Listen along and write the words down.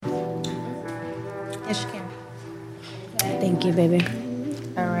Yes, you can. Thank you, baby.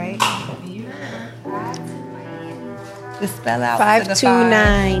 All right. The spell out.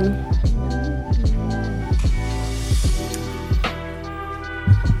 529.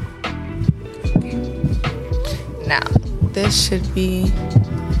 Now, this should be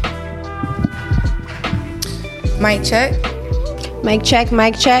mic check. Mic check,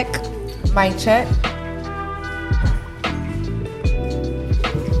 mic check. Mic check.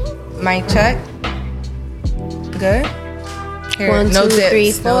 Mic check. Good. Here, 1, no 2, dips.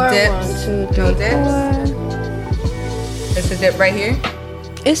 3, 4. No dips. 1, 2, 3, No dips. 4. It's a dip right here.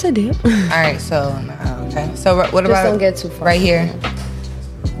 It's a dip. All right. So okay. So what about don't get too far. right here?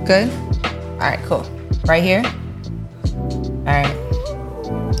 Good. All right. Cool. Right here. All right.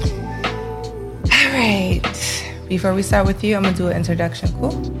 All right. Before we start with you, I'm gonna do an introduction.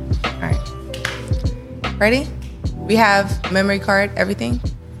 Cool. All right. Ready? We have memory card. Everything.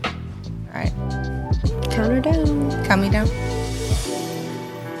 All right. Count her down. Count me down.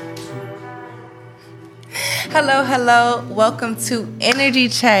 Hello, hello. Welcome to Energy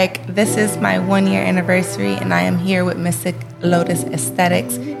Check. This is my 1-year anniversary, and I am here with Mystic Lotus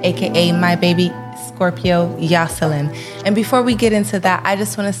Aesthetics, aka my baby Scorpio Jocelyn. And before we get into that, I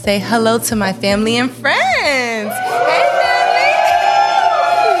just want to say hello to my family and friends. Hey, family.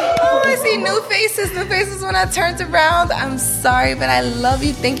 Oh, I see new faces when I turned around. I'm sorry, but I love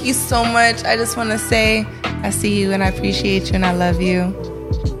you. Thank you so much. I just want to say I see you and I appreciate you and I love you.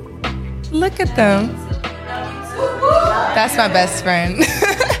 Look at them. That's my best friend.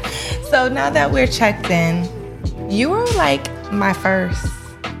 So now that we're checked in, you were like my first.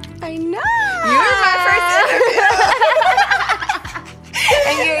 I know. You were my first interview.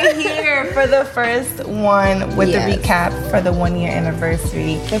 And you're here for the first one with the recap for the 1-year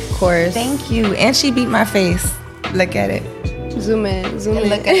anniversary. Of course. Thank you. And she beat my face. Look at it. Zoom in. Zoom in.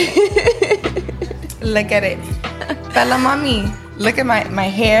 Look at it. Look at it. Bella mommy. Look at my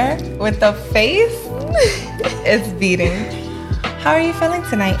hair with the face. It's beating. How are you feeling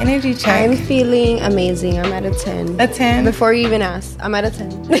tonight? Energy check. I'm feeling amazing. I'm at a 10. A 10? Before you even ask, I'm at a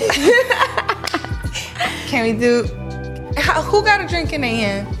 10. Can we do... Who got a drink in their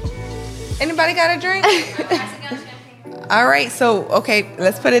hand? Anybody got a drink? All right, so, okay,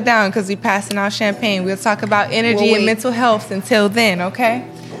 let's put it down because we're passing out champagne. We'll talk about energy and mental health until then, okay?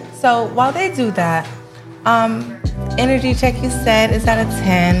 So while they do that, energy check you said is at a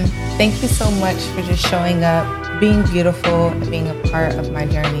 10. Thank you so much for just showing up, being beautiful, and being a part of my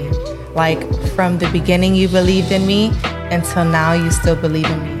journey. Like, from the beginning you believed in me until now you still believe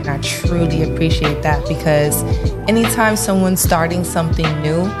in me, and I truly appreciate that because anytime someone's starting something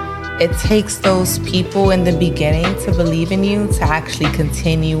new, it takes those people in the beginning to believe in you to actually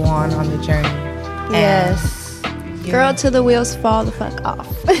continue on the journey. Yes. Girl, till the wheels fall the fuck off.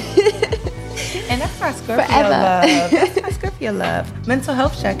 And that's my Scorpio Forever. love. That's my Scorpio love. Mental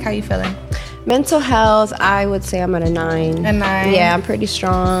health check. How you feeling? Mental health, I would say I'm at a 9. A 9? Yeah, I'm pretty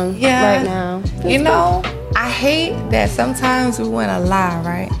strong right now. You know, I hate that sometimes we want to lie,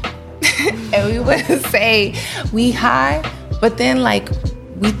 right? And we want to say we high, but then like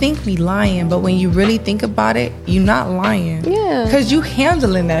we think we lying, but when you really think about it, you're not lying. Yeah. Because you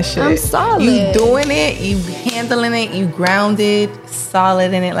handling that shit. I'm solid. You doing it, you handling it, you grounded,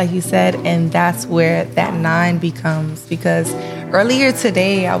 solid in it, like you said, and that's where that 9 becomes. Because earlier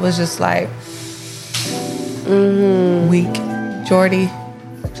today, I was just like, weak. Jordy,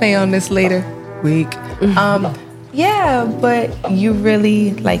 play on this later. Weak. Yeah, but you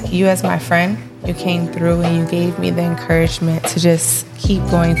really, like, you as my friend, you came through and you gave me the encouragement to just keep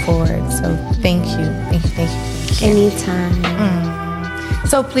going forward. So thank you. Thank you. Anytime.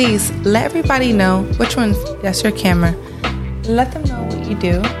 So please, let everybody know which one's, that's your camera. Let them know what you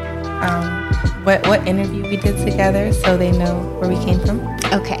do, what interview we did together so they know where we came from.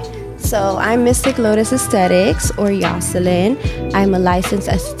 Okay. So I'm Mystic Lotus Aesthetics, or Jocelyn. I'm a licensed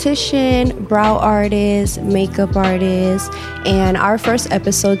esthetician, brow artist, makeup artist, and our first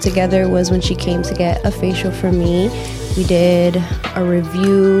episode together was when she came to get a facial for me. We did a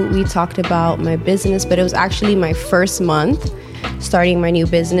review. We talked about my business, but it was actually my first month starting my new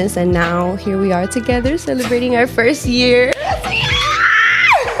business, and now here we are together celebrating our first year.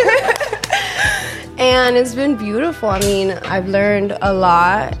 And it's been beautiful. I mean, I've learned a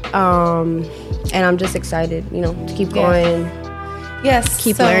lot, and I'm just excited, to keep going. Yes.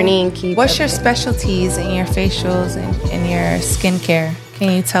 Keep learning. What's your specialties in your facials and your skincare?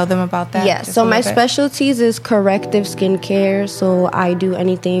 Can you tell them about that? Yes. So my specialties is corrective skincare. So I do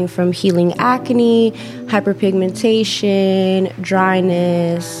anything from healing acne, hyperpigmentation,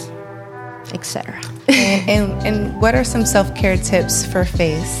 dryness, etc. And what are some self-care tips for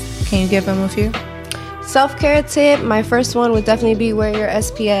face? Can you give them a few? Self-care tip, my first one would definitely be wear your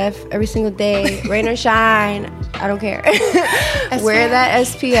SPF every single day, rain or shine, I don't care. Wear that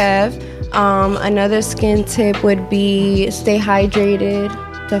SPF. Another skin tip would be stay hydrated.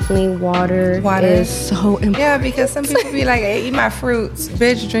 Definitely water is so important. Yeah, because some people be like, hey, eat my fruits.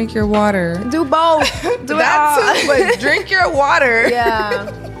 Bitch, drink your water. Do both. Do that too, but drink your water.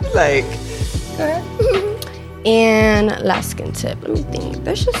 Yeah. Like, go ahead. And last skin tip, let me think.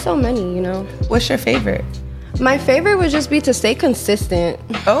 There's just so many, you know. What's your favorite? My favorite would just be to stay consistent.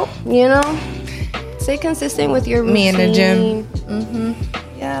 Oh. You know? Stay consistent with your routine. Me in the gym. Mm-hmm.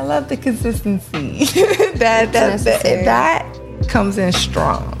 Yeah, I love the consistency. that comes in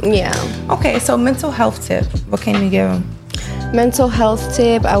strong. Yeah. Okay, so mental health tip. What can you give them? Mental health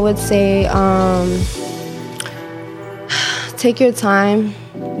tip, I would say take your time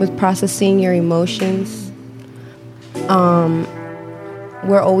with processing your emotions.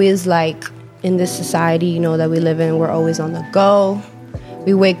 We're always like in this society, you know, that we live in, we're always on the go.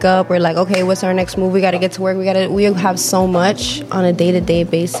 We wake up, we're like, okay, what's our next move? We got to get to work. We have so much on a day-to-day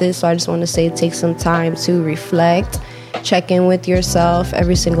basis. So I just want to say take some time to reflect, check in with yourself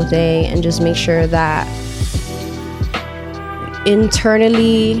every single day, and just make sure that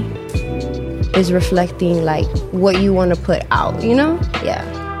internally is reflecting like what you want to put out, you know? Yeah.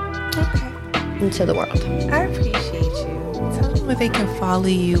 Okay. Into the world. I appreciate you. Tell them where they can follow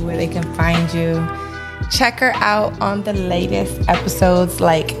you, where they can find you. Check her out on the latest episodes.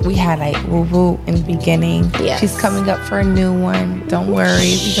 Like we had like Woo Woo in the beginning. Yes. She's coming up for a new one. Don't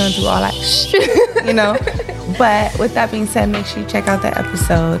worry, we're gonna do all that you know. But with that being said, make sure you check out that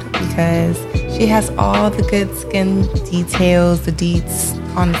episode because she has all the good skin details, the deets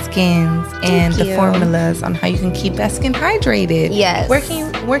on the skins, and the formulas on how you can keep that skin hydrated. Yes. Where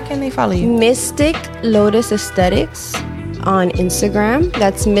can they follow you? Mystic Lotus Aesthetics on Instagram.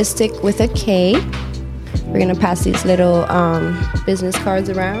 That's Mystic with a K. We're gonna pass these little business cards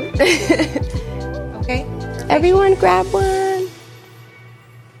around. Okay. Everyone grab one.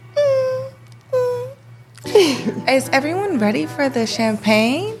 Is everyone ready for the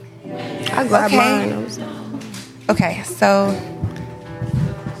champagne? I'll grab mine. Okay, so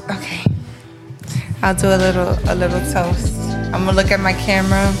I'll do a little toast. I'm gonna look at my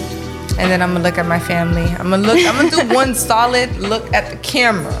camera and then I'm gonna look at my family. I'm gonna do one solid look at the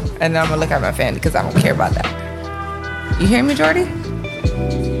camera and then I'm gonna look at my family because I don't care about that. You hear me, Jordy?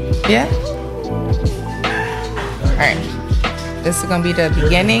 Yeah? Alright. This is gonna be the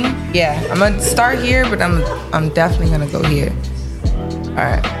beginning. Yeah, I'm gonna start here, but I'm definitely gonna go here.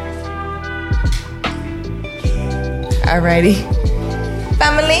 Alright. Alrighty.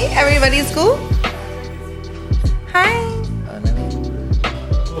 Family, everybody's cool? Hi.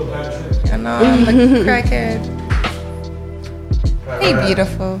 I know I'm the crackhead. Hey,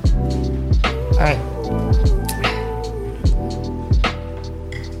 beautiful. Alright.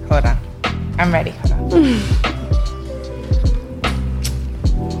 Hold on. I'm ready. Hold on.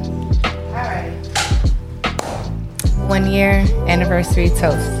 Alright. 1 year anniversary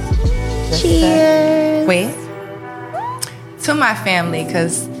toast. Cheers. Wait. To my family,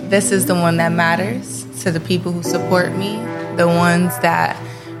 because this is the one that matters. To the people who support me, the ones that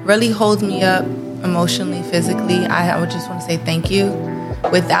really hold me up emotionally, physically. I would just want to say thank you.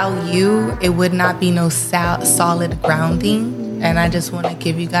 Without you, it would not be no solid grounding. And I just want to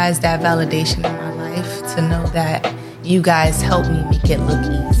give you guys that validation in my life to know that you guys help me make it look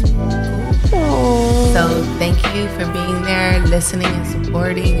easy. Aww. So thank you for being there, listening and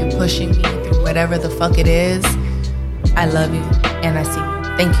supporting and pushing me through whatever the fuck it is. I love you and I see you.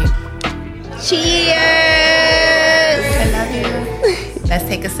 Thank you. Cheers! I love you. Let's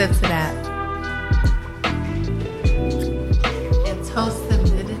take a sip to that. And toast the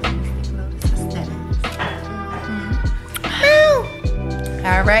Mystic Lotus Aesthetics. Mm-hmm.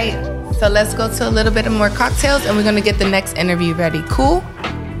 All right. So let's go to a little bit of more cocktails and we're going to get the next interview ready. Cool?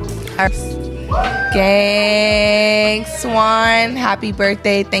 All right. Gang Swan, happy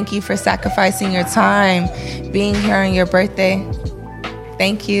birthday. Thank you for sacrificing your time, being here on your birthday.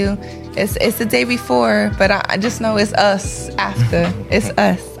 Thank you. It's the day before, but I just know it's us after. It's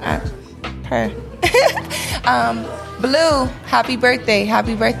us. Her. Blue, happy birthday.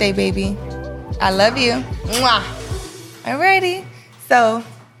 Happy birthday, baby. I love you. Mwah. Alrighty. So,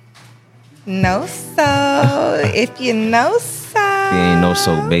 if you know so. You ain't know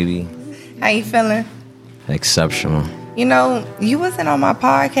so, baby. How you feeling? Exceptional. You know, you wasn't on my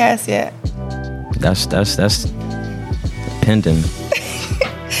podcast yet. That's pending.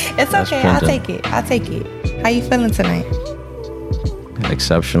 It's okay. I'll take it. How you feeling tonight?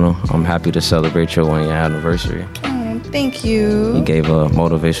 Exceptional. I'm happy to celebrate your 1 year anniversary. Oh, thank you. You gave a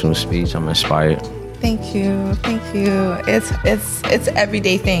motivational speech. I'm inspired. Thank you. It's an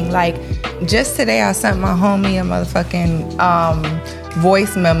everyday thing. Like just today, I sent my homie a motherfucking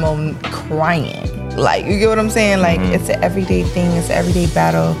voice memo crying. Like you get what I'm saying? Like it's an everyday thing. It's an everyday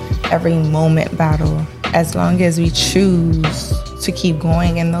battle, every moment battle. As long as we choose to keep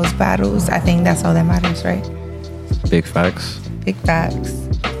going in those battles, I think that's all that matters, right? Big facts. Big facts.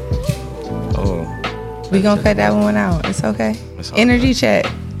 Oh. We gonna cut that one out. It's okay. It's all Energy good. check.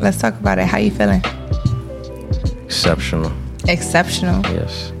 Let's talk about it. How you feeling? Exceptional. Exceptional.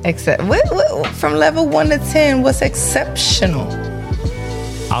 Yes. What from level 1 to 10? What's exceptional?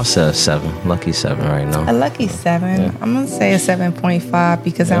 I'll say a 7. Lucky 7 right now. A lucky 7. Yeah. I'm gonna say a 7.5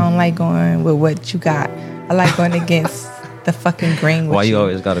 because I don't like going with what you got. I like going against the fucking grain with Why you you.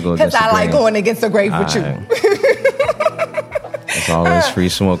 always gotta go Because against the I like grain? going against the grain with you. Alright. It's always free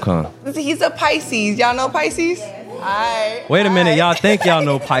smoke, huh? He's a Pisces. Y'all know Pisces? Alright. Wait a minute, y'all think y'all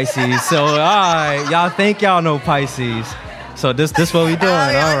know Pisces. So, all right, y'all think y'all know Pisces. So this what we doing,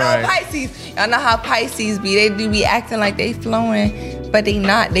 Y'all all know right. Pisces. Y'all know how Pisces be. They do be acting like they flowing, but they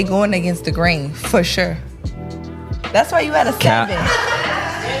not. They going against the grain, for sure. That's why you at a 7.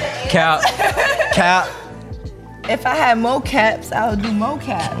 Cap. If I had more caps, I would do more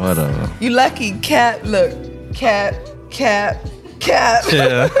caps. Whatever. You lucky, cap. Look, cap.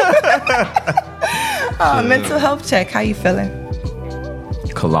 Yeah. Mental health check. How you feeling?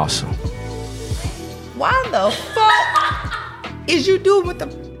 Colossal. Why the fuck is you doing with the?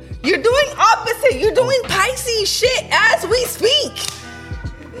 You're doing opposite. You're doing Pisces shit as we speak.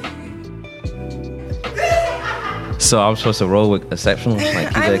 So I'm supposed to roll with exceptional? Like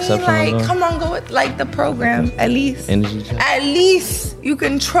keep I the mean, exceptional like, going? come on, go with like the program at least. Energy check? At least you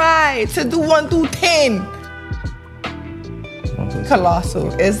can try to do 1 through 10.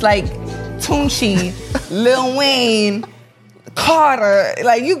 Colossal. It's like Tunchi, Lil Wayne, Carter.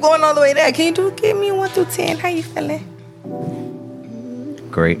 Like you going all the way there. Can you give me 1 through 10? How you feeling?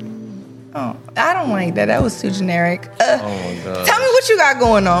 Great. Oh, I don't like that. That was too generic. Oh my god. Tell me what you got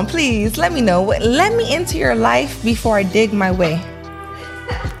going on, please. Let me know. Let me into your life before I dig my way.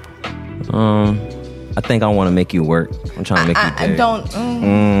 I think I want to make you work. I'm trying to make you I dig. don't.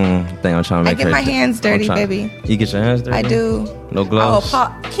 I think I'm trying to I make get her my dig. hands dirty, I'm trying- baby. You get your hands dirty? I do. No gloves? Oh,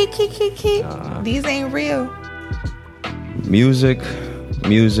 pop. Keep. These ain't real. Music,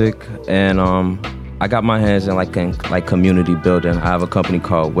 and I got my hands in like community building. I have a company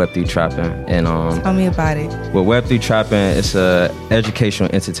called Web3 Trapping, and Tell me about it. with Web3 Trapping, it's a educational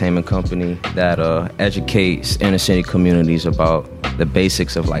entertainment company that educates inner city communities about the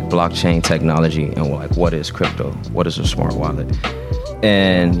basics of like blockchain technology and like what is crypto, what is a smart wallet.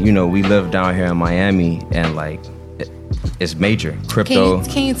 And you know, we live down here in Miami, and like it's major crypto,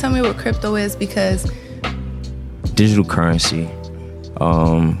 Can you tell me what crypto is? Because digital currency.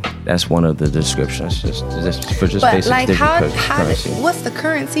 That's one of the descriptions. Just but basic like digital how currency. what's the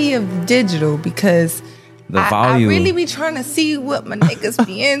currency of digital? Because The I value. really be trying to see what my niggas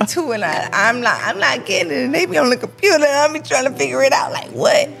be into, and I'm not getting it. And they be on the computer, and I be trying to figure it out. Like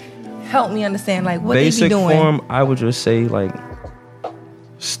what? Help me understand. Like what Basic they be doing. form, I would just say like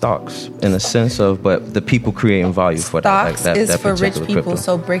stocks in a sense of, but the people creating value for that. Like Stocks is for rich particular people, crypto.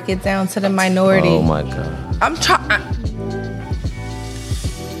 so break it down to the minority. Oh my god. I'm trying.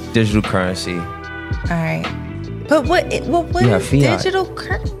 Digital currency, All right, but what Yeah, is fiat. digital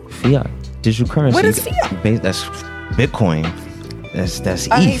currency? fiat, digital currency. What is fiat? That's Bitcoin. That's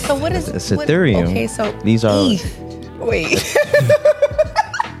Okay, ETH. so what is It's what- Ethereum. Okay, so these are ETH. Wait.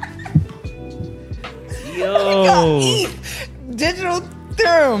 yo. ETH. Digital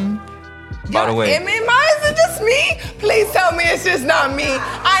term. By the way, Am I? Is it just me? Please tell me it's just not me.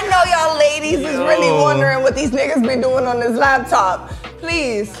 I know y'all ladies is really Yo. wondering what these niggas be doing on this laptop.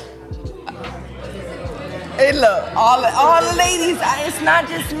 Please. Hey, look, all the ladies, it's not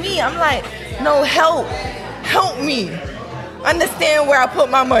just me. I'm like, no, help me. Understand where I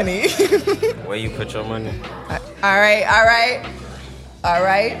put my money. where you put your money? All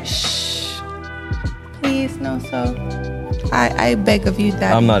right. Shh. Please, no, so. I beg of you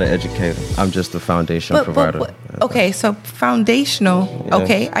that. I'm not an educator. I'm just a foundation provider. Okay, so foundational. Yes.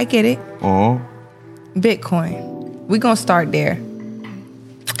 Okay, I get it. Oh. Bitcoin. We're going to start there.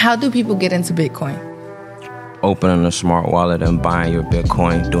 How do people get into Bitcoin? Opening a smart wallet and buying your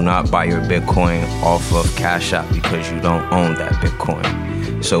Bitcoin. Do not buy your Bitcoin off of Cash App because you don't own that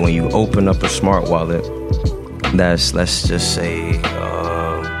Bitcoin. So when you open up a smart wallet, that's, let's just say,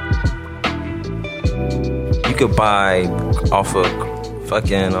 you could buy off of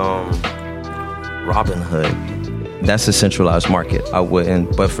fucking Robinhood. That's a centralized market. I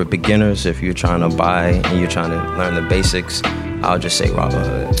wouldn't, but for beginners, if you're trying to buy and you're trying to learn the basics, I I'll just say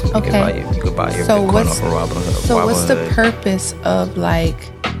Robinhood. Okay. You could buy your So Bitcoin what's- off of Robinhood. So what's the Robinhood. purpose of like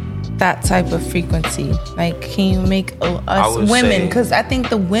that type of frequency? Like, can you make us would women? say- Because I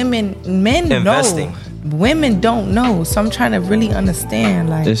think men Investing. know. Women don't know. So I'm trying to really understand.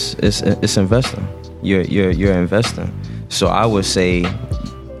 Like, It's investing. You're investing. So I would say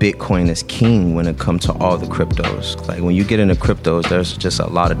Bitcoin is king when it comes to all the cryptos. Like when you get into cryptos, there's just a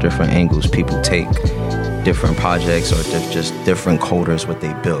lot of different angles people take, different projects or just different coders what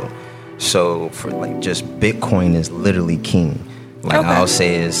they build. So for like just Bitcoin is literally king. Like Okay. I'll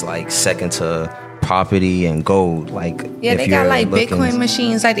say it's like second to property and gold. Like yeah, if they got you're like looking- Bitcoin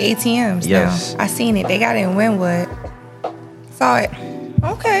machines, like the ATMs. Yes. Now I seen it. They got it in Wynwood. Saw it.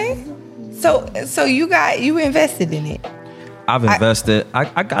 Okay. So you invested in it. I've invested.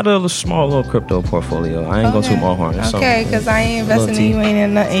 I got a small little crypto portfolio. I ain't gonna toot my horn. It's Okay, something- because I ain't investing little in tea. you ain't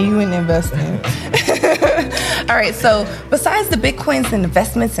in nothing. You ain't investing. All right. So besides the Bitcoins and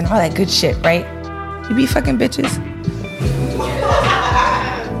investments and all that good shit, right? You be fucking bitches.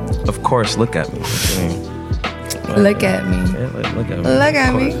 Of course, look at me. Look at me. Yeah, look at me. Look at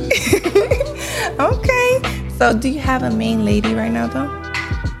Of me. course. Okay. So do you have a main lady right now though?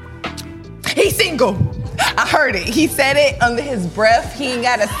 He's single. I heard it. He said it under his breath. He ain't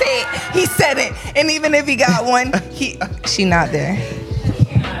gotta say it. He said it. And even if he got one, she not there.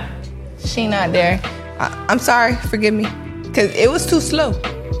 She not there. I'm sorry. Forgive me. Cause it was too slow.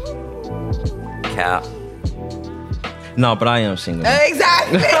 Cap. No, but I am single.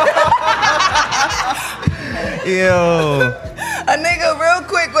 Exactly. Yo. A nigga real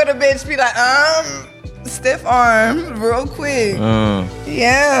quick with a bitch be like, stiff arm, real quick.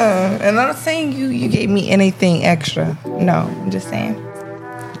 Yeah. And I'm not saying you gave me anything extra. No, I'm just saying.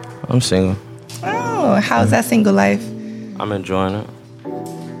 I'm single. Oh, how's that single life? I'm enjoying it.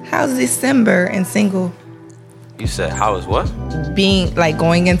 How's December and single? You said how is what? Being like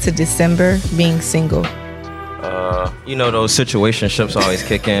going into December, being single. You know those situationships always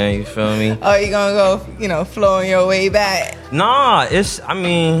kick in. You feel me? Oh, you gonna go, flowing your way back? Nah, I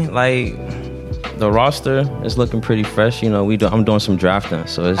mean, like the roster is looking pretty fresh. You know, I'm doing some drafting,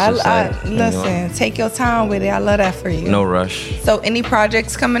 so it's just like Listen, take your time with it. I love that for you. no rush. So, any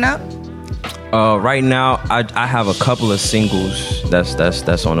projects coming up? Right now, I have a couple of singles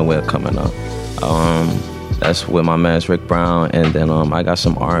that's on the way of coming up. That's with my man Rick Brown, and then I got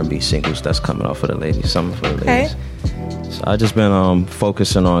some R&B singles that's coming out for the ladies, something for the ladies. So I just been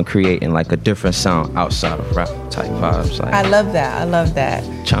focusing on creating like a different sound outside of rap type vibes. Like I love that. I love that.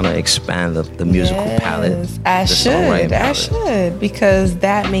 trying to expand the musical palette. I the songwriting should. I palette. should, because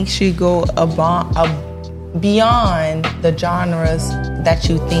that makes you go beyond the genres that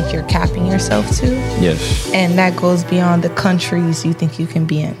you think you're capping yourself to, Yes. and that goes beyond the countries you think you can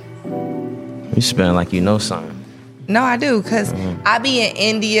be in. You spend like you know something. No, I do, because I be in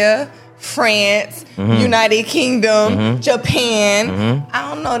India, France, United Kingdom, Japan. I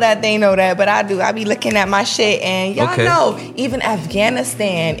don't know that they know that, but I do. I be looking at my shit, and y'all Okay. know, even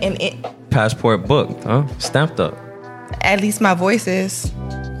Afghanistan, and Passport booked, huh? Stamped up. at least my voice is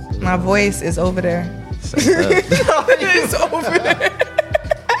over there. It's over there.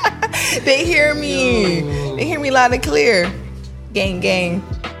 They hear me. They hear me loud and clear. Gang, gang.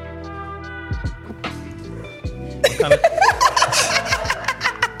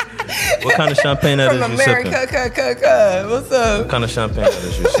 What kind of champagne that From is you sipping? America, What's up? What kind of champagne that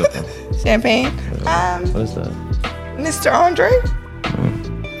is you sipping? Champagne. What is that? Mr. Andre.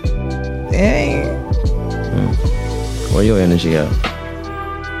 It ain't Where your energy at?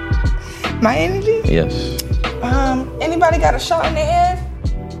 my energy. Yes. Anybody got a shot in their hand?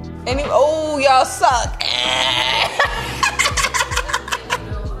 Oh, y'all suck.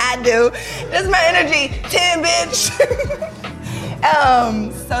 I do. That's my energy. 10, bitch.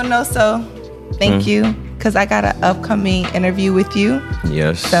 Thank you, because I got an upcoming interview with you.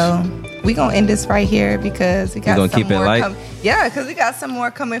 Yes. So we gonna end this right here because we got gonna some keep it more light? Yeah, because we got some more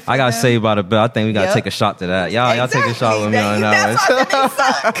coming. For I got them. saved by the bell. I think we gotta Yep. take a shot to that. Y'all take a shot with me on that That's one. why they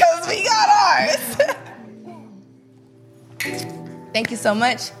suck, because we got ours. Thank you so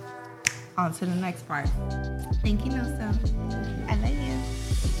much. On to the next part. Thank you, Noso. I love you.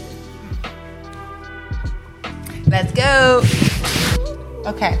 Let's go.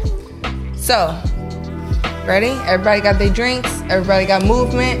 Okay. So, ready? Everybody got their drinks. Everybody got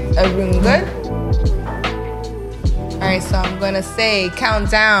movement. Everyone good? All right, so I'm going to say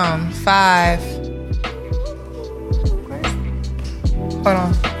countdown. 5. Hold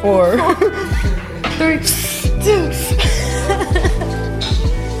on. 4. 3, 2.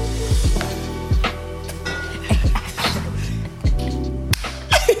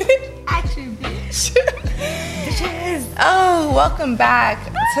 Action, bitch. Oh, welcome back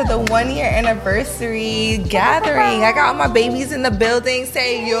to the 1 year anniversary gathering. I got all my babies in the building.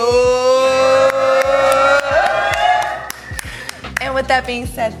 Say yo. And with that being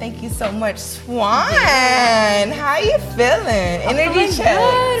said, thank you so much, Swan. How you feeling? Energy check.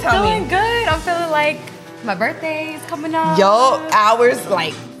 Tell me. Good. I'm feeling like my birthday is coming up. Yo, hours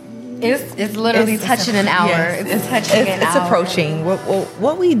like it's literally touching an hour. Yes, it's touching an it's hour. approaching.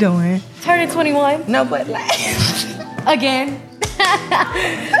 What we doing? Turning 21 No, but like again.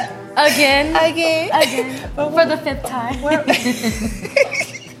 Again. For the 5th time.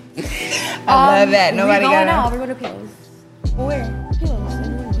 I love that. Nobody we're got going out. it. We're going to Pillows. Where?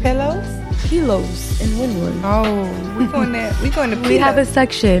 Pillows Pillows? in Wynwood. Oh, we going to We have a Pillows.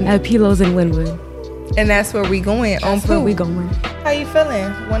 section at Pillows in Wynwood. And that's where we going. That's where we going. How you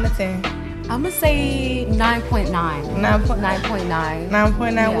feeling? 1 to 10. I'm gonna say 9.9. 9.9.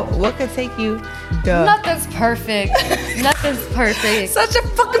 9.9. Yeah. What could take you? Duh. Nothing's perfect. Nothing's perfect. Such a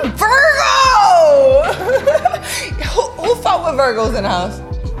fucking Virgo. who fought with Virgos in the house?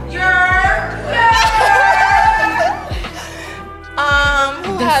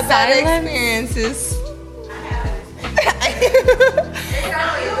 Who The had bad silence? experiences?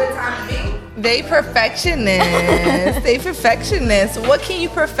 They perfectionists. They perfectionists. What can you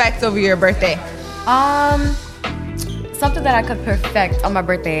perfect over your birthday? Something that I could perfect on my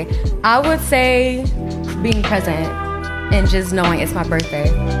birthday. I would say being present and just knowing it's my birthday.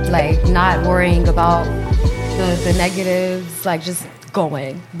 Like not worrying about the negatives, like just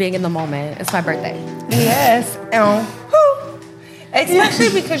going, being in the moment. It's my birthday. Yes. Especially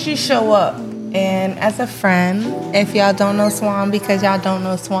because you show up. And as a friend, if y'all don't know Swan, because y'all don't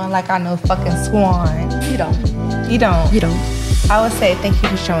know Swan like I know fucking Swan. You don't. You don't. You don't. I would say thank you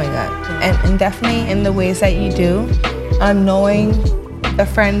for showing up. And definitely in the ways that you do. Knowing the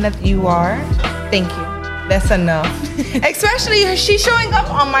friend that you are. Thank you. That's enough. Especially she's showing up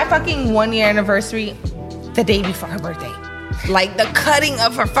on my fucking 1 year anniversary the day before her birthday. Like the cutting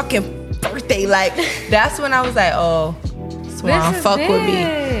of her fucking birthday. Like that's when I was like, oh, Swan, This is fuck with me. big.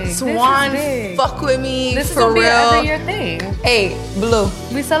 This is Swan, big. fuck with me. This is for gonna be real. an every year thing. Hey, Blue,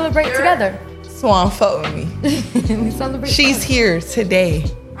 We celebrate together. Swan, fuck with me. We celebrate. She's here today.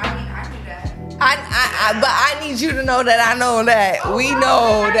 But I need you to know that I know that. We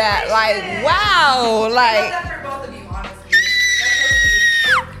know that. Like, wow. Like, for both of you, honestly. That's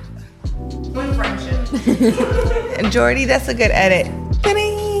so sweet. Good friendship. and Jordy, that's a good edit.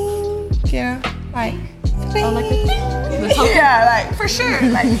 Ding. You know, like, ding. Oh, like the ding? Yeah, like, for sure.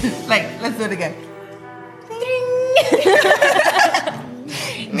 Like, let's do it again. Ding.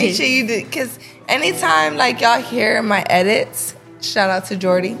 Make sure you do, because anytime, like, y'all hear my edits, shout out to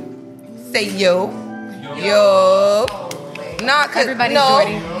Jordy. Say yo. Yo. Not cause Everybody's no,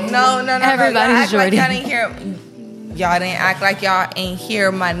 Jordy. No. Everybody's Y'all act Jordy. Like y'all didn't hear. Y'all didn't act like y'all ain't hear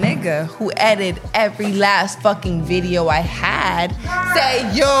my nigga who edited every last fucking video I had. Say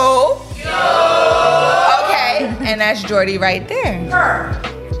yo. Okay, and that's Jordy right there.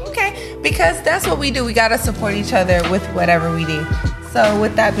 Okay, because that's what we do. We gotta support each other with whatever we do. So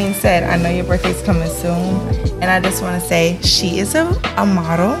with that being said, I know your birthday's coming soon, and I just want to say she is a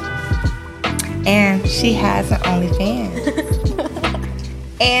model. And she has an OnlyFans.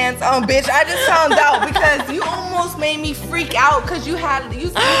 And bitch, I just found out because you almost made me freak out because she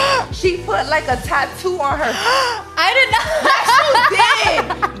put like a tattoo on her. I did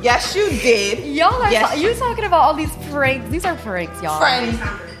not. Yes, you did. Y'all are Yes. you talking about all these pranks. These are pranks, y'all. Friends.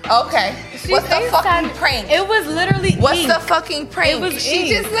 Okay. What's the fucking FaceTimed- prank? It was literally What's ink. the fucking prank? It was she ink.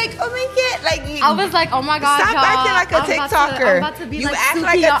 just like, oh my god, like I was like, oh my god, stop y'all. acting like a I'm TikToker. about to be you like act Suki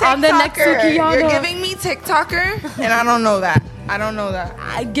like a TikToker. on the next Sukiyana. You're giving me TikToker, and I don't know that. I don't know that.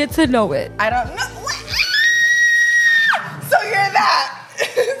 I get to know it. I don't know. What? So you're that.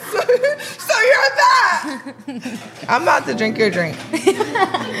 so you're that. I'm about to drink your drink.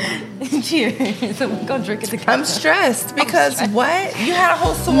 Cheers. So we're gonna drink it together. I'm stressed because what? You had a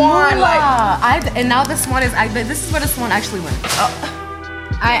whole swan like. and now the swan is. This is where the swan actually went.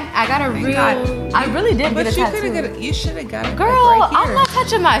 I got a real. God. I really did But get a you tattoo. could have got. You should have got it. Girl, like right I'm here. not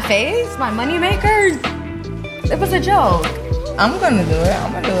touching my face. My moneymaker. It was a joke. I'm gonna do it.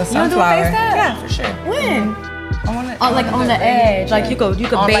 I'm gonna do a You gonna do a sunflower. face tat? Yeah, for sure. When? I wanna. Oh, like on the edge. Like you could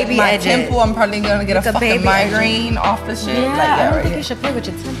on baby like my edge temple, it. I'm probably gonna get a could fucking baby edge it. migraine off the shit. Yeah, Like, I don't right think here. you should play with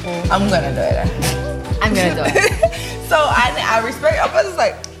your temple. I'm gonna do it. I'm gonna do it. So I respect. I was just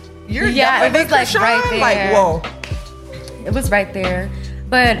like, you're Yeah, it definitely was, like, Krishan? right Like, there. whoa. It was right there.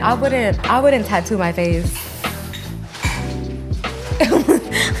 But I wouldn't tattoo my face.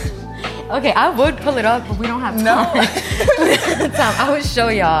 Okay, I would pull it up, but we don't have time. No. We don't have time. I would show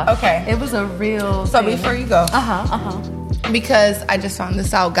y'all. Okay. It was a real So thing. before you go, Uh-huh. because I just found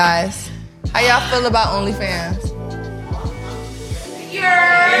this out, guys. How y'all feel about OnlyFans?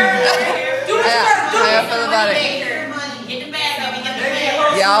 How y'all feel about it?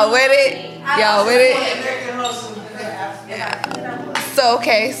 Y'all with it? Y'all with it? So,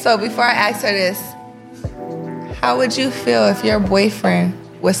 okay, so before I ask her this, how would you feel if your boyfriend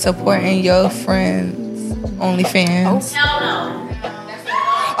was supporting your friend's OnlyFans? Hell no.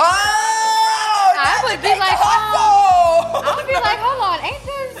 Oh! I would be like, oh! I would be like, hold on, ain't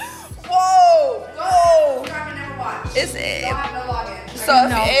this? Whoa! Whoa! Never watch. It's, Don't have no login. so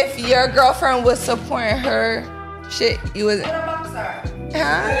if your girlfriend was supporting her shit, you was... What a bump star.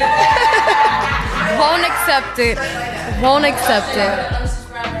 Huh? Won't accept it. Won't accept it.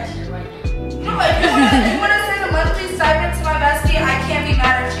 Unsubscribe that shit right now. No, if you wanna send a monthly stipend to my bestie, I can't be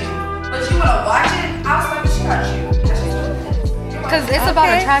mad at you. But you wanna watch it, I'll slap the shit out of you. Because it's about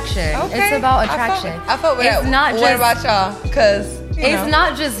attraction. It's about attraction. I felt with It's that. not What just- about y'all? Because It's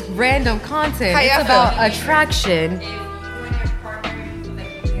not just random content. How y'all It's about feel? attraction. If you and your partner,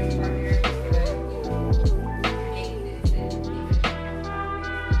 like you and your partner, make this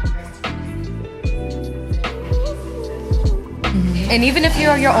And even if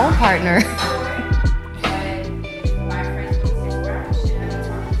you're your own partner.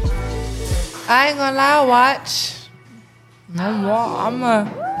 I ain't gonna lie, watch. I'm a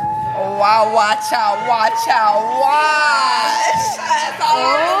wow, watch out, watch. That's all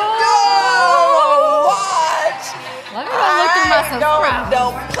I'm gonna do. Watch. Let me go look at my subscribers.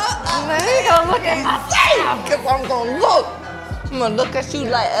 Let me go look at myself. Cause I'm gonna look. I'm gonna look at you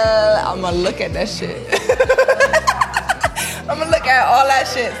like, I'm gonna look at that shit. I'm gonna look at all that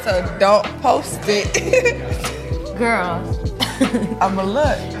shit, so don't post it. Girl. I'ma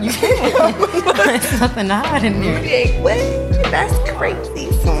look. There's nothing to hide in there. Like, what? That's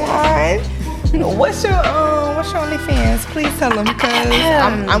crazy, Swan. What's your OnlyFans? Please tell them, cause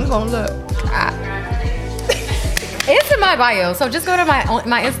I'm gonna look. It's in my bio, so just go to my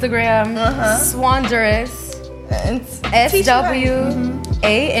Instagram, Swanduras,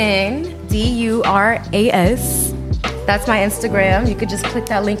 SWANDURAS. That's my Instagram. You could just click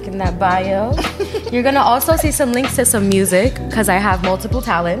that link in that bio. You're gonna also see some links to some music because I have multiple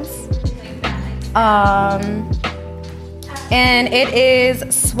talents. And it is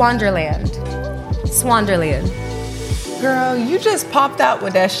Swanderland. Girl, you just popped out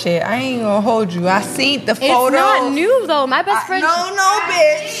with that shit. I ain't gonna hold you. I seen the photo. It's not new though. My best friend. No,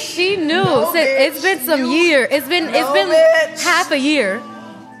 bitch. She knew. No, It's been bitch. some year. It's been bitch. half a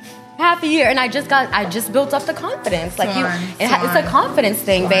year, and I just built up the confidence. Like it's a confidence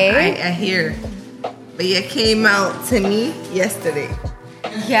thing, babe. I hear. But it came out to me yesterday.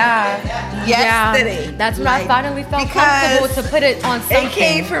 Yeah. Yesterday. That's when I finally felt because comfortable to put it on something. It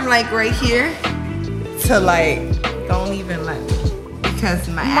came from like right here to like, don't even let me. Because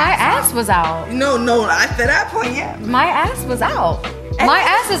my ass was out. No, after that point, yeah. My ass was out. My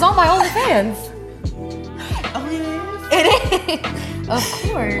ass is on my OnlyFans. Oh, It is. Of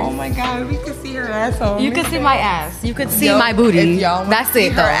course. Oh my God, we could see her ass on. You can see my ass. You could see Yo, my booty. If y'all wanna That's see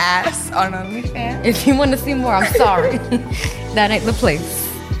it her though. ass on OnlyFans. If you want to see more, I'm sorry. That ain't the place.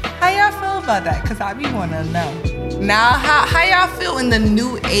 How y'all feel about that? Cause I be wanna know. Now, how y'all feel in the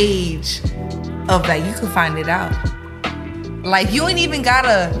new age of that? You can find it out. Like you ain't even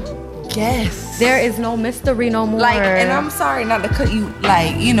gotta guess. There is no mystery no more. Like, and I'm sorry not to cut you,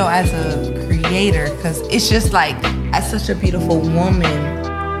 like, you know, as a creator, because it's just like, as such a beautiful woman,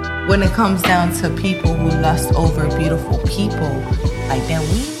 when it comes down to people who lust over beautiful people, like, then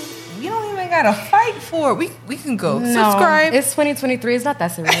we don't even gotta fight for it. We can go subscribe. It's 2023. It's not that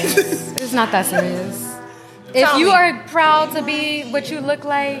serious. It's not that serious. If Tell you me. are proud to be what you look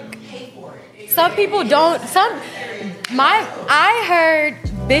like, some people don't. I heard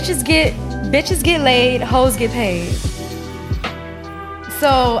bitches get laid, hoes get paid.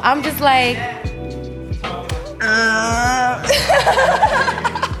 So I'm just like,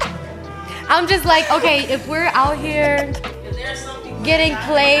 okay, if we're out here getting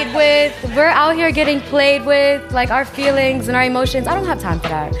played with, like our feelings and our emotions, I don't have time for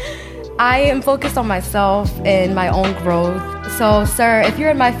that. I am focused on myself and my own growth. So, sir, if you're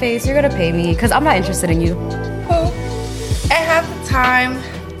in my face, you're gonna pay me because I'm not interested in you. At half the time,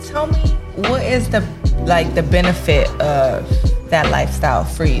 tell me what is the benefit of that lifestyle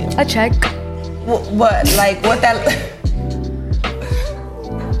for you? A check. What that?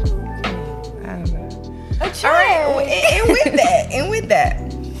 I don't know. A check. All right, and with that,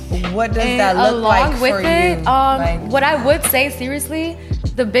 what does that look along like with for it, you? Like, what I would say seriously,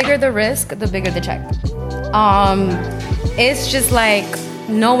 the bigger the risk, the bigger the check. It's just like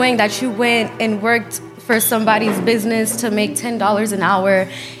knowing that you went and worked for somebody's business to make $10 an hour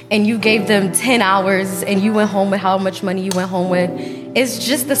and you gave them 10 hours and you went home with how much money you went home with, it's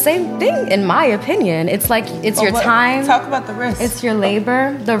just the same thing in my opinion. It's like it's your time. Talk about the risk. It's your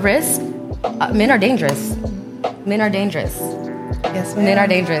labor. The risk. Men are dangerous. Men are dangerous. Yes, Men are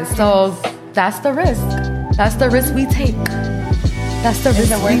dangerous. So that's the risk. That's the risk we take. That's the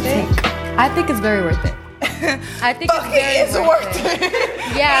risk we take. I think it's very worth it. I think it's very worth it.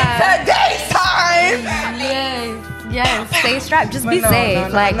 Yeah. Today's time. Yes. Stay strapped. Just be safe.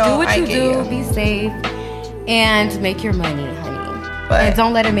 Do what you do. Be safe and make your money, honey. And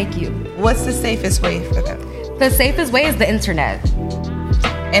don't let it make you. What's the safest way for them? The safest way is the internet.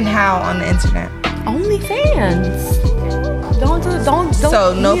 And how on the internet? OnlyFans. Don't.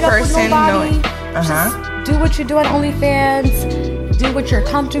 So no meet up with person, nobody. no. Just do what you do on OnlyFans. Do what you're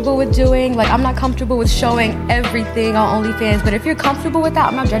comfortable with doing. Like, I'm not comfortable with showing everything on OnlyFans, but if you're comfortable with that,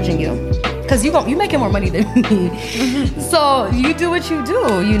 I'm not judging you. Because you making more money than me. So you do what you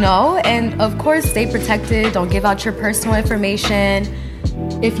do, you know? And of course, stay protected. Don't give out your personal information.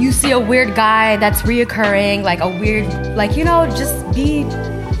 If you see a weird guy that's reoccurring, just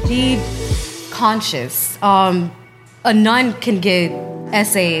be conscious. A nun can get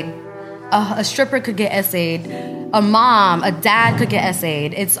essayed. A stripper could get essayed. A mom, a dad could get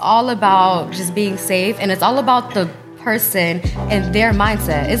essayed. It's all about just being safe, and it's all about the person and their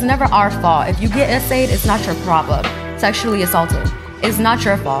mindset. It's never our fault. If you get essayed, it's not your problem. Sexually assaulted, it's not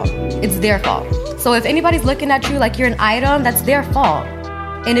your fault. It's their fault. So if anybody's looking at you like you're an item, that's their fault.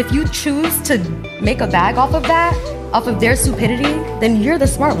 And if you choose to make a bag off of that, off of their stupidity, then you're the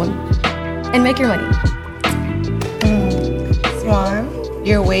smart one. And make your money. Swan,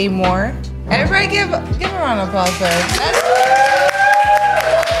 you're way more. Everybody give a round of applause for her.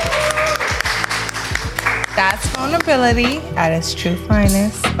 That's vulnerability at its true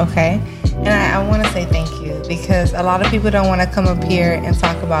finest, okay? And I want to say thank you because a lot of people don't want to come up here and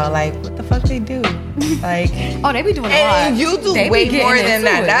talk about like what the fuck they do. Like, oh, they be doing a lot. And you do they way more than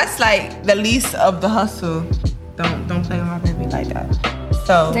that. It. That's like the least of the hustle. Don't play with my baby like that.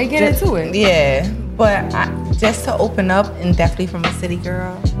 So they get into it. Yeah, but just to open up and definitely from a city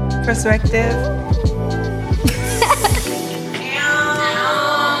girl perspective.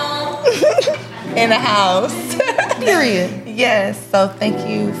 In a house. Period. Yes. So thank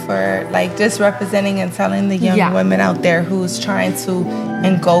you for like just representing and telling the young women out there who's trying to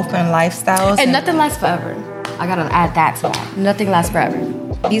engulf in lifestyles. And nothing lasts forever. I gotta add that to that. Nothing lasts forever.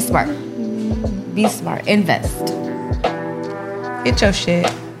 Be smart. Be smart. Invest. Get your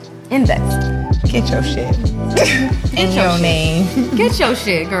shit. Invest. Get your shit. In your name. Get your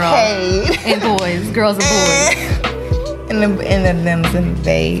shit, girl. Hey. And boys. Girls and boys. In the thems and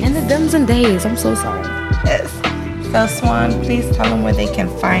days. In the thems and days. I'm so sorry. Yes. So Swan, please tell them where they can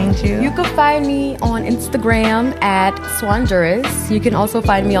find you. You can find me on Instagram at Swanduris. You can also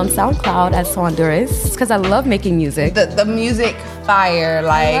find me on SoundCloud at Swanduris because I love making music. The music fire,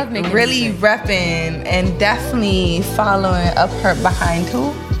 like really music. repping and definitely following up her behind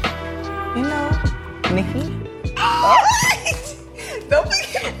who? You know, Nikki. Don't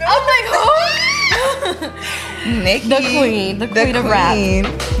forget. I'm like, who? Nikki. The queen of rap.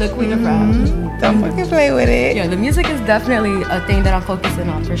 The queen of rap. Don't fucking play with it. Yeah, the music is definitely a thing that I'm focusing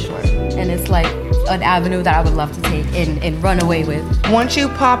on for sure. And it's like an avenue that I would love to take and run away with. Once you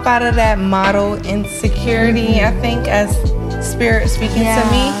pop out of that model insecurity, I think, as Spirit speaking to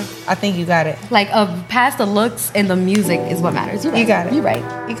me, I think you got it. Like, past the looks and the music is what matters. You're right. You got it. You're right.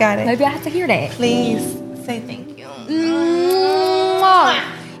 You got it. Maybe I have to hear that. Please say thank you.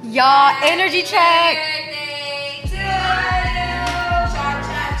 Y'all, energy check.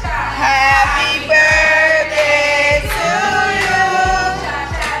 Happy birthday to you.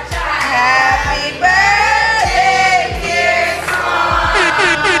 Happy birthday, dear Swan.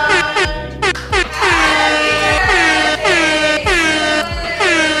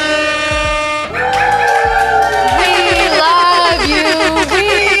 We love you. We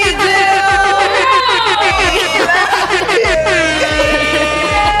do.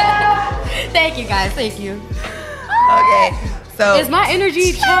 Thank you, guys. Thank you. Okay, so is my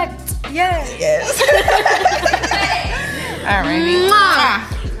energy checked? Yes. Alrighty.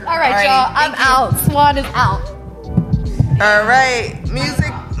 All right, y'all. I'm out. Swan is out. All right.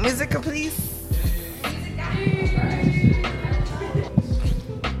 Music, please.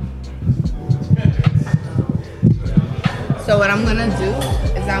 So what I'm gonna do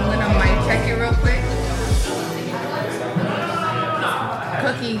is I'm gonna mic check it real quick.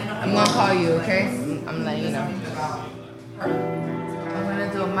 Cookie, I'm gonna call you, okay? I'm letting you know. I'm gonna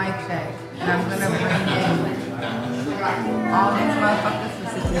do a mic check, and I'm gonna bring in all these motherfuckers for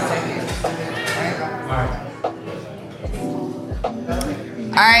 60 seconds. Right? All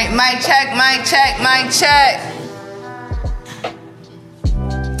right, mic check, mic check, mic check.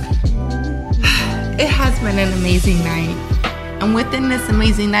 It has been an amazing night. And within this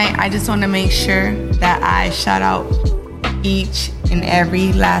amazing night, I just want to make sure that I shout out each and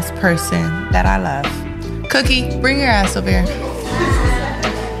every last person that I love. Cookie, bring your ass over here.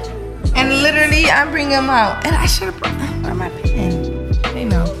 And literally, I'm bringing them out. And I should have brought my pen. They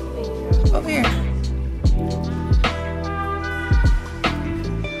know. Over here.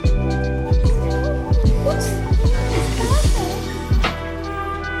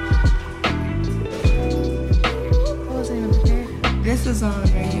 This is on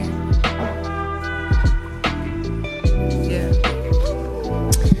right here. Yeah.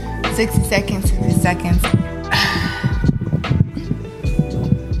 60 seconds, 60 seconds.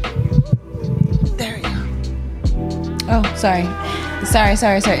 There we go. Oh, sorry.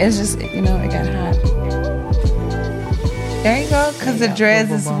 It's just, it got hot. There you go, because the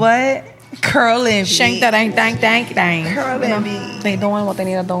dreads is what? Curling. Shank that dang. Curling bee. They doing what they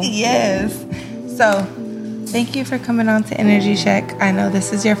need to do. Yes. So, thank you for coming on to Energy Check. I know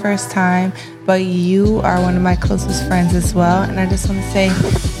this is your first time, but you are one of my closest friends as well. And I just want to say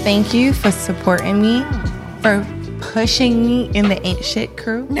thank you for supporting me, for pushing me in the Ain't Shit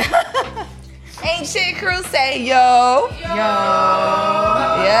crew. Ain't Shit crew say yo. Yo.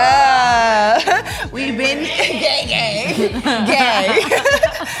 Yeah. We've been gang.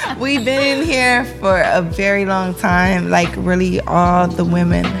 We've been in here for a very long time. Like, really, all the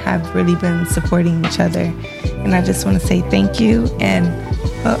women have really been supporting each other. And I just want to say thank you and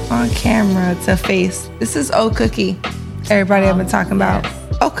put on camera to face. This is O Cookie. Everybody I've been talking about.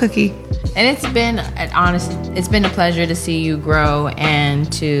 O Cookie. And it's been a pleasure to see you grow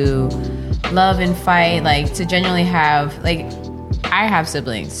and to love and fight, like to genuinely have, like, I have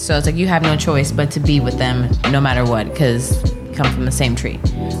siblings, so it's like you have no choice but to be with them no matter what, because you come from the same tree.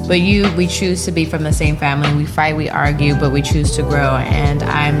 But we choose to be from the same family. We fight, we argue, but we choose to grow. And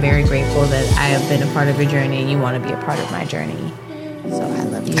I'm very grateful that I have been a part of your journey and you want to be a part of my journey. So I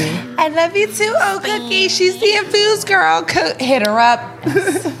love you. I love you too, O Cookie. She's the infused girl. Hit her up.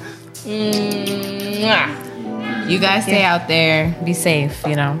 You guys stay out there, be safe,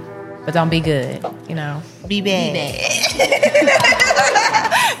 but don't be good, Be bad.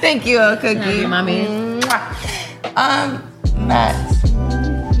 Thank you, O Cookie. Love you, mommy. Max.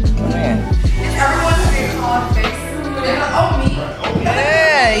 Come here. Is everyone being called face? Oh, me.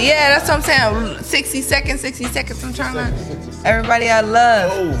 Yeah, that's what I'm saying. 60 seconds. I'm trying to. Everybody I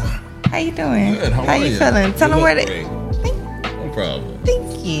love. Oh, How you doing? good. How How are you you? feeling? Tell You them where look they. great. No problem.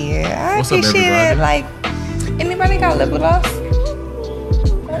 Thank you. I What's up, appreciate it. everybody? Like, anybody got lip gloss?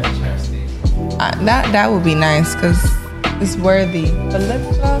 That would be nice because it's worthy. But lip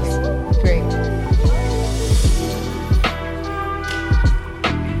gloss, great.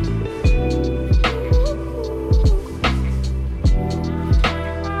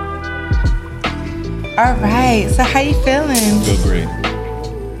 All right. So how you feeling? Feel great.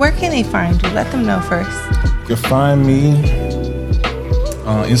 Where can they find you? Let them know first. You can find me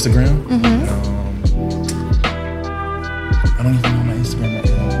on Instagram. I don't even know my Instagram right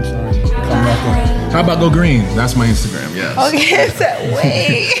now. I'm sorry. Come back. How about Go Green? That's my Instagram. Yes. Okay. So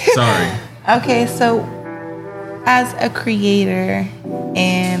wait. Sorry. Okay, so as a creator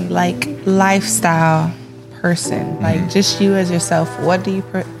and like lifestyle person, like just you as yourself, what do you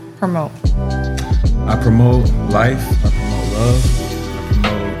promote? I promote life. I promote love. I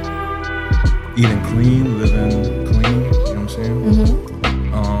promote eating clean, living clean. You know what I'm saying?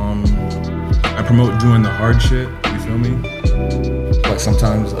 I promote doing the hard shit. You feel me? Like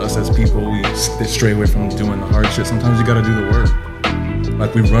sometimes us as people, we stray away from doing the hard shit. Sometimes you gotta do the work.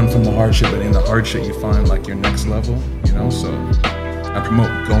 Like we run from the hard shit, but in the hard shit you find like your next level, So I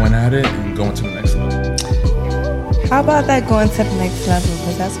promote going at it and going to the next level. How about that going to the next level?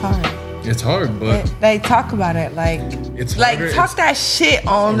 Because that's hard. It's hard, but Like talk about it, like it's like harder. talk that shit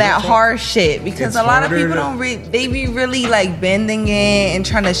on that hard shit because It's a lot of harder people to- don't they be really like bending it and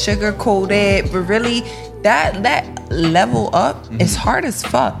trying to sugarcoat it, but really that level up is hard as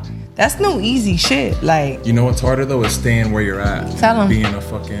fuck. That's no easy shit. Like You know what's harder though is staying where you're at. Tell 'em. Being a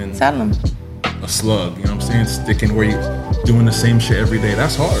fucking tell them. a slug. You know what I'm saying? Sticking where you doing the same shit every day.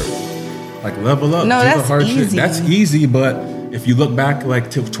 That's hard. Like level up. No, do that's the hard shit. easy. That's easy, but if you look back like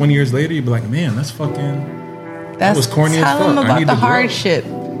till 20 years later, you'd be like, man, that's fucking. That's was corny as tell them fuck. I about need the to grow. hardship.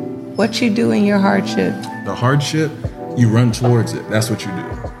 What you do in your hardship. The hardship, you run towards it. That's what you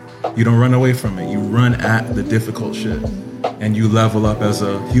do. You don't run away from it. You run at the difficult shit, and you level up as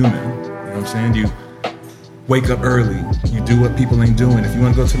a human. You know what I'm saying? wake up early. You do what people ain't doing. If you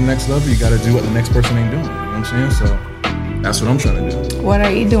want to go to the next level, you got to do what the next person ain't doing. You know what I'm saying? So that's what I'm trying to do. What are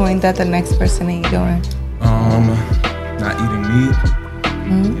you doing that the next person ain't doing? Not eating meat.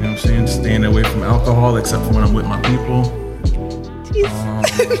 You know what I'm saying? Staying away from alcohol, except for when I'm with my people.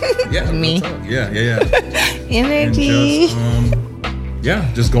 Yeah, Me. Yeah. Energy. And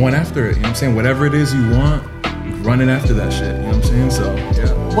just going after it. You know what I'm saying? Whatever it is you want, running after that shit. You know what I'm saying? So,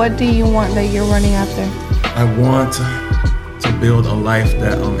 yeah. What do you want that you're running after? I want to build a life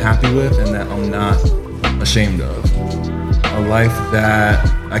that I'm happy with and that I'm not ashamed of. A life that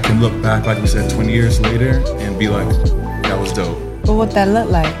I can look back, like you said, 20 years later and be like, that was dope. But what that look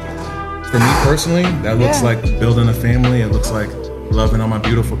like? For me personally, that looks like building a family. It looks like loving on my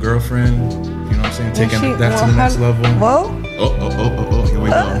beautiful girlfriend. You know what I'm saying? Taking that to the next level. Whoa. Oh, here we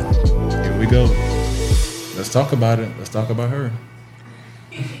go. Here we go. Let's talk about it. Let's talk about her.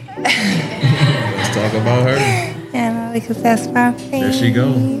 Let's talk about her. Yeah, because that's my favorite. There she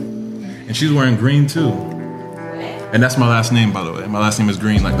go. And she's wearing green too. And that's my last name, by the way. My last name is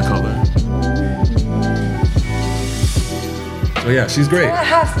Green, like the color. So yeah, she's great. I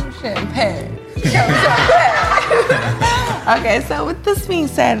have some champagne. Okay, so with this being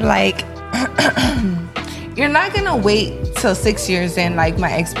said, like, you're not gonna wait till 6 years in, like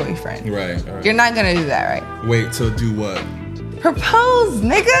my ex-boyfriend. Right. You're not gonna do that, right? Wait till do what? Propose,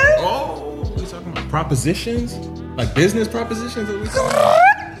 nigga. Oh, we talking about propositions? Like business propositions? Are we talking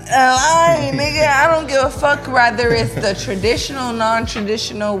Nigga, I don't give a fuck whether it's the traditional,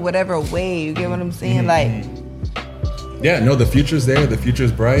 non-traditional, whatever way. You get what I'm saying? Like, yeah, no, the future's there. The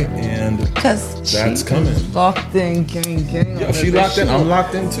future's bright, and cause that's coming. Locked in, gang. Yo, she locked in. I'm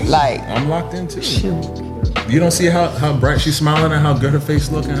locked in too. Like, I'm locked in too. You don't see how bright she's smiling and how good her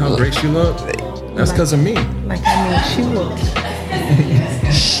face look and how great she look? That's because of me. Like, I mean, she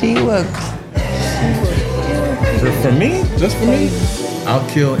looks. For me, just for me, I'll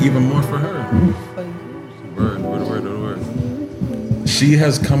kill even more for her. Word. She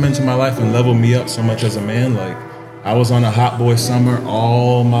has come into my life and leveled me up so much as a man. Like, I was on a hot boy summer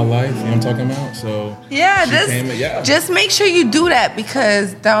all my life. You know what I'm talking about? So Yeah, just make sure you do that,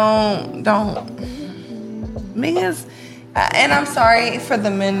 because don't niggas. And I'm sorry for the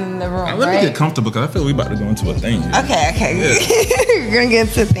men in the room. Let me get comfortable, because I feel we about to go into a thing here. Okay. Yeah. We're gonna get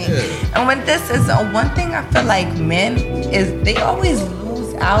into the thing. Yeah. And when this is one thing, I feel like men is they always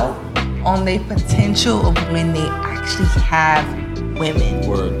lose out on their potential of when they actually have women.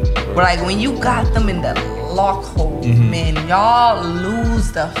 Word. But like when you got them in the lockhold, man, y'all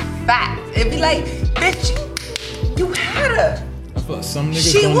lose the fact. It'd be like, bitch, you had her. I feel like some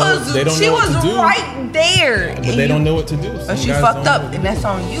niggas She don't know what to do. right there. But they don't know what to do. But she fucked up, and that's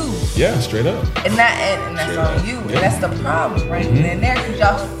on you. Yeah, straight up. And that's on you. Yeah. And that's the problem right then and there, because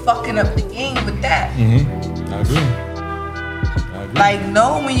y'all fucking up the game with that. I agree. Like,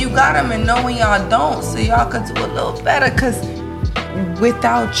 know when you got them and know when y'all don't, so y'all could do a little better. Because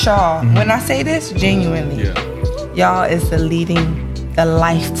without y'all, when I say this, genuinely, y'all is the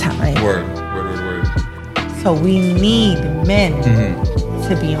lifetime. Word. So we need men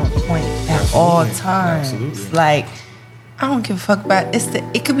to be on point at all times. Absolutely. Like, I don't give a fuck about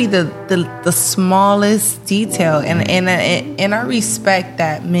it could be the smallest detail, and I respect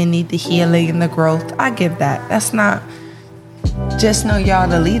that men need the healing and the growth. I give that. That's not just know y'all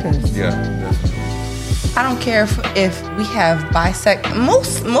the leaders. Yeah, definitely. I don't care if we have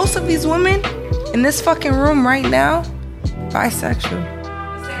most of these women in this fucking room right now, bisexual.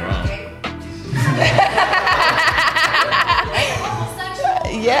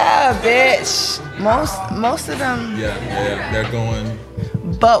 Yeah, bitch. Most of them. Yeah. They're going.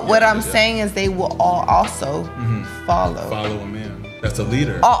 But what I'm saying is they will all also follow a man. That's a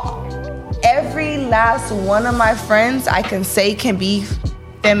leader. Every last one of my friends I can say can be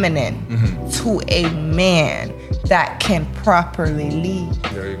feminine to a man that can properly lead.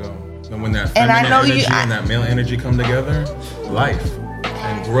 There you go. And when that feminine energy and that male energy come together, life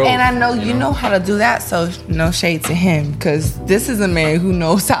and growth. And I know you know how to do that, so no shade to him, because this is a man who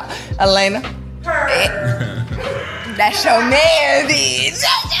knows how. Elena, that's your man, bitch.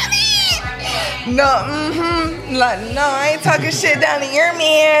 No, like, no, I ain't talking shit down to your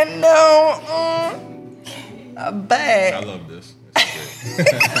man. No, but I love this.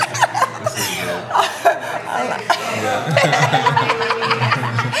 This is great.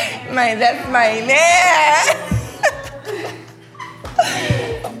 That's my man.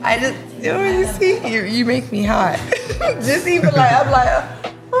 I just, you see, you make me hot. Just even like, I'm like,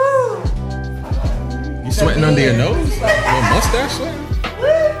 you sweating under your nose? Your mustache sweating?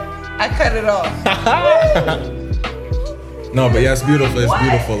 I cut it off. No, but yeah, it's beautiful. It's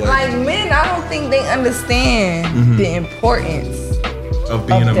beautiful. Like men, I don't think they understand the importance of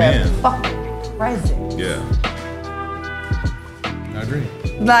being a man. Fucking present. Yeah. I agree.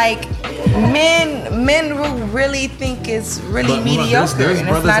 Like men will really think it's really mediocre. There's and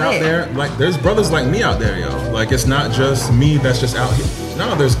brothers it's not out there. Like there's brothers like me out there, yo. Like it's not just me that's just out here.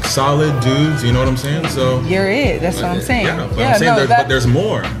 No, there's solid dudes. You know what I'm saying? So you're it. That's what I'm saying. Yeah, but I'm saying but there's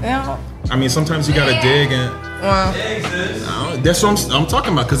more. Yeah. I mean, sometimes you gotta dig and. That's what I'm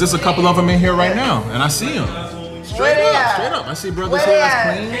talking about. Cause there's a couple of them in here right now, and I see them. Straight up. I see brothers here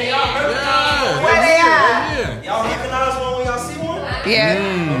that's clean. Yeah. Where they at? Right Y'all recognize one when y'all see one? Yeah.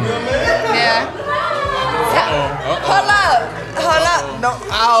 Yeah. Hold up. No,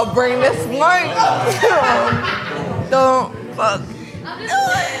 I'll bring this mic up. Don't fuck.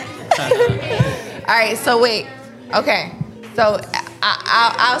 All right. So wait. Okay. So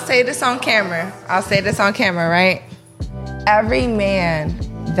I'll say this on camera. Right? Every man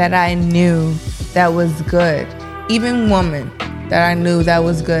that I knew that was good, even woman that I knew that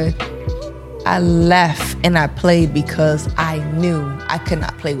was good, I left and I played because I knew I could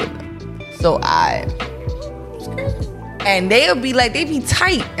not play with them. So and they'll be like, they be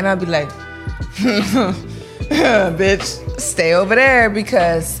tight, and I'll be like, bitch, stay over there,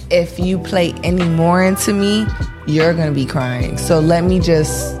 because if you play any more into me, you're gonna be crying. So let me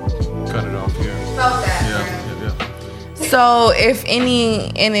just cut it off here. Felt that. Yeah. So if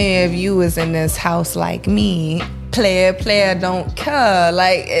any of you is in this house like me, player don't care.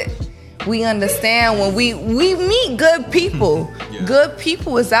 Like we understand when we meet good people. Good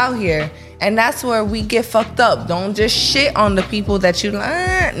people is out here, and that's where we get fucked up. Don't just shit on the people that you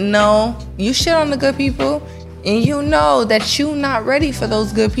like. No, you shit on the good people, and you know that you not ready for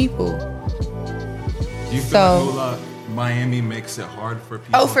those good people. Do you feel like Miami makes it hard for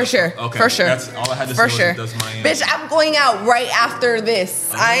people? Oh, for sure. Okay. For sure. That's all I had to say. Sure. Does Miami. Bitch, I'm going out right after this.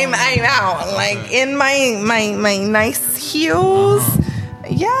 I'm out. Like in my nice heels.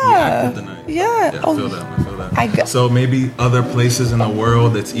 Yeah. I feel that. So maybe other places in the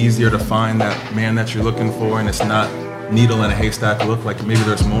world it's easier to find that man that you're looking for, and it's not needle in a haystack look. Like maybe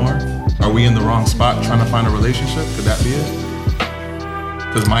there's more. Are we in the wrong spot trying to find a relationship? Could that be it?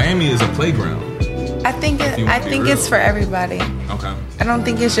 Because Miami is a playground. I think it's for everybody. Okay. I don't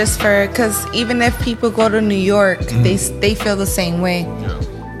think it's just for, because even if people go to New York, they feel the same way. Yeah.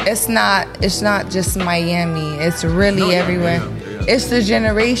 It's not just Miami. It's really everywhere. Yeah. It's the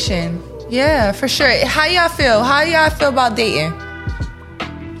generation. Yeah, for sure. How y'all feel? How y'all feel about dating?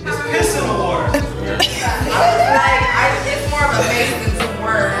 It's piss in the water. It's more of a face than some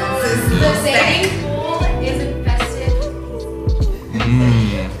words. The dating pool is infested.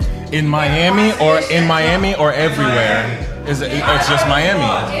 In Miami or everywhere? Is it? It's just Miami.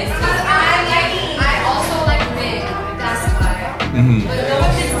 It's because I also like men. That's why. But no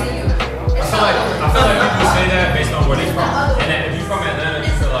offense to you. I feel like people say that based on where they're from. And then if you're from Atlanta,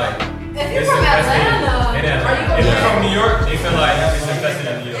 you feel like if you're from Atlanta, if you're from New York, they feel like it's infested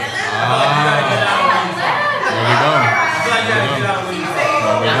in New York. There we go. I feel like you gotta get out when you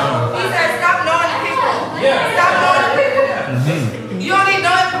He said, stop knowing the people. Stop knowing the people. You don't need no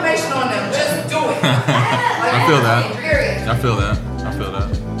information on them. Just do it. I feel that. Period. I feel that.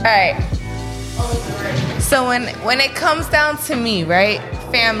 All right. So when it comes down to me, right,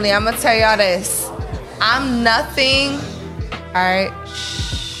 family, I'm gonna tell y'all this. I'm nothing. All right.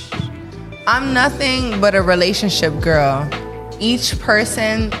 I'm nothing but a relationship girl. Each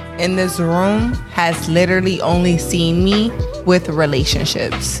person in this room has literally only seen me with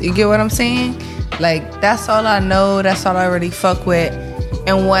relationships. You get what I'm saying? Like, that's all I know. That's all I really fuck with.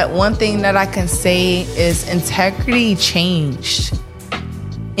 And one thing that I can say is integrity changed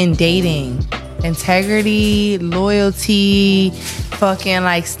in dating. Integrity, loyalty, fucking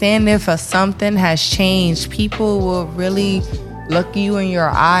like standing for something has changed. People will really look you in your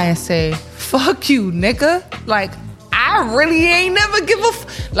eye and say, fuck you, nigga. Like, I really ain't never give a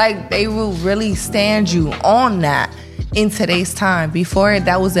like, they will really stand you on that in today's time. Before,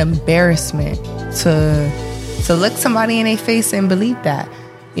 that was embarrassment to look somebody in their face and believe that,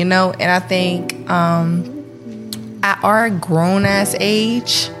 you know. And I think at our grown ass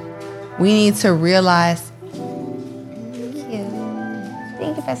age, we need to realize.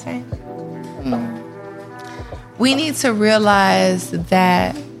 Thank you, best friend. We need to realize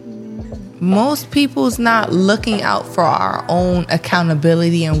that most people's not looking out for our own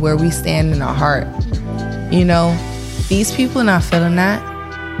accountability and where we stand in our heart. You know, these people not feeling that.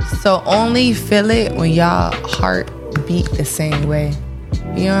 So only feel it when y'all heart beat the same way.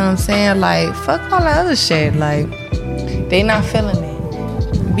 You know what I'm saying? Like, fuck all that other shit. Like, they not feeling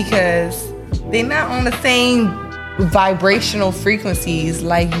it because they not on the same vibrational frequencies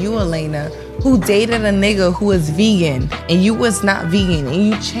like you, Elena, who dated a nigga who was vegan and you was not vegan and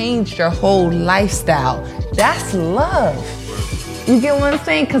you changed your whole lifestyle. That's love. You get what I'm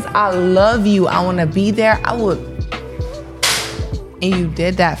saying? Because I love you. I want to be there. I would. And you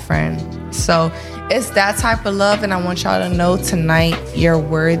did that, friend. So it's that type of love. And I want y'all to know tonight you're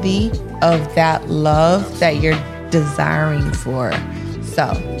worthy of that love that you're desiring for.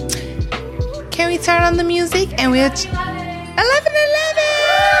 So can we turn on the music? And we'll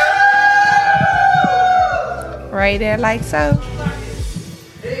 11-11. Right there like so.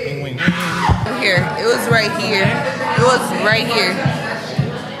 Here. It was right here. It was right here.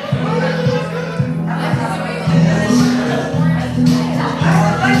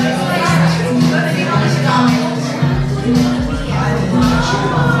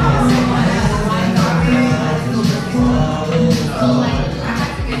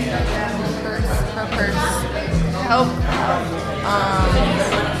 Help.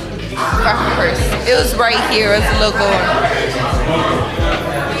 Her purse. It was right here. It's a logo.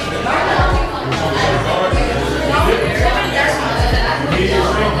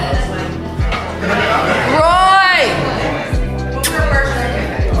 Roy!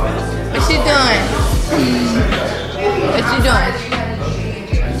 What you doing? What you doing?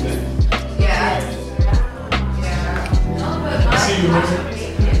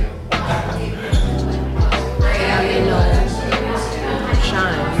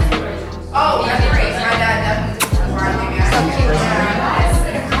 Oh, that's great. My dad definitely so cute.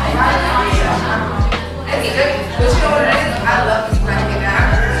 But you know what it is? I love this kind of thing.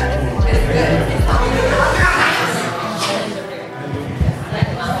 It's good.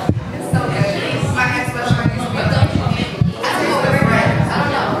 It's so good. My ex-best friend used to be like, I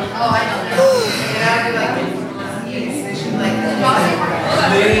don't know. Oh, I know that. And I would be like, yes. And she'd be like,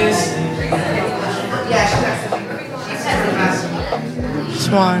 please. Yeah, she texted me.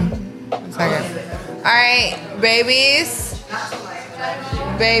 Swan. Alright, babies.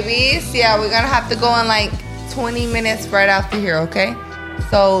 Yeah, we're gonna have to go in like 20 minutes right after here, okay?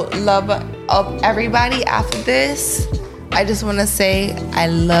 So, love up everybody after this. I just wanna say I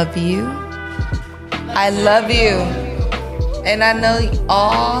love you. I love you. And I know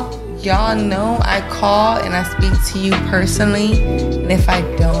all y'all know I call and I speak to you personally. And if I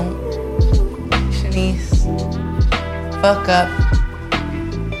don't, Shanice, fuck up.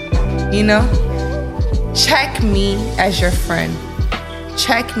 You know? Check me as your friend.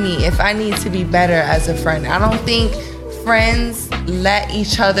 Check me if I need to be better as a friend. I don't think friends let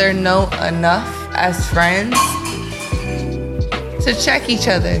each other know enough as friends to check each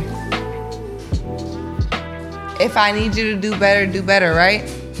other. If I need you to do better, right?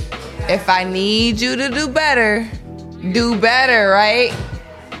 If I need you to do better, right?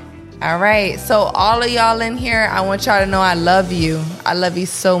 All right. So all of y'all in here, I want y'all to know I love you. I love you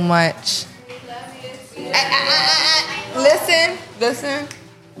so much. Listen.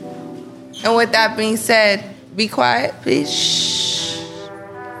 And with that being said, be quiet, please. Shh.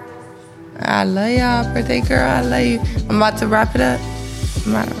 I love y'all, birthday girl. I love you. I'm about to wrap it up.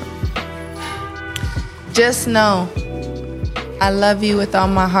 Just know, I love you with all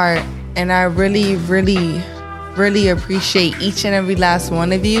my heart. And I really, really, really appreciate each and every last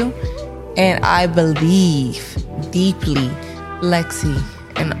one of you. And I believe deeply, Lexi,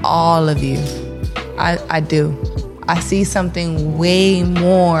 and all of you. I do. I see something way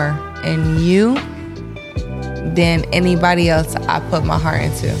more in you than anybody else I put my heart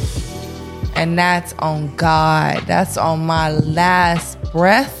into. And that's on God. That's on my last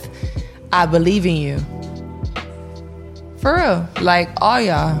breath. I believe in you. For real. Like all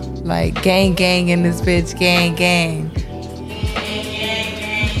y'all. Like gang in this bitch. Gang.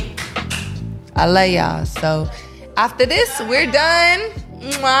 I love y'all. So after this, we're done.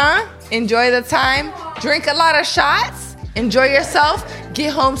 Mwah. Enjoy the time. Drink a lot of shots. Enjoy yourself.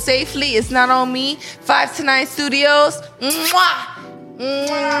 Get home safely. It's not on me. 5 to 9 Studios. Mwah.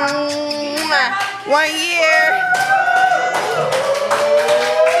 Mwah. 1 year.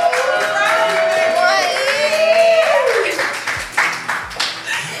 1 year.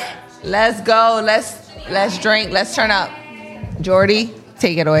 Let's go. Let's drink. Let's turn up. Jordy,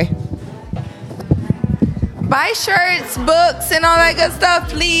 take it away. Buy shirts, books, and all that good stuff,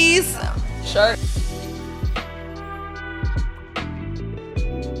 please. Shirt.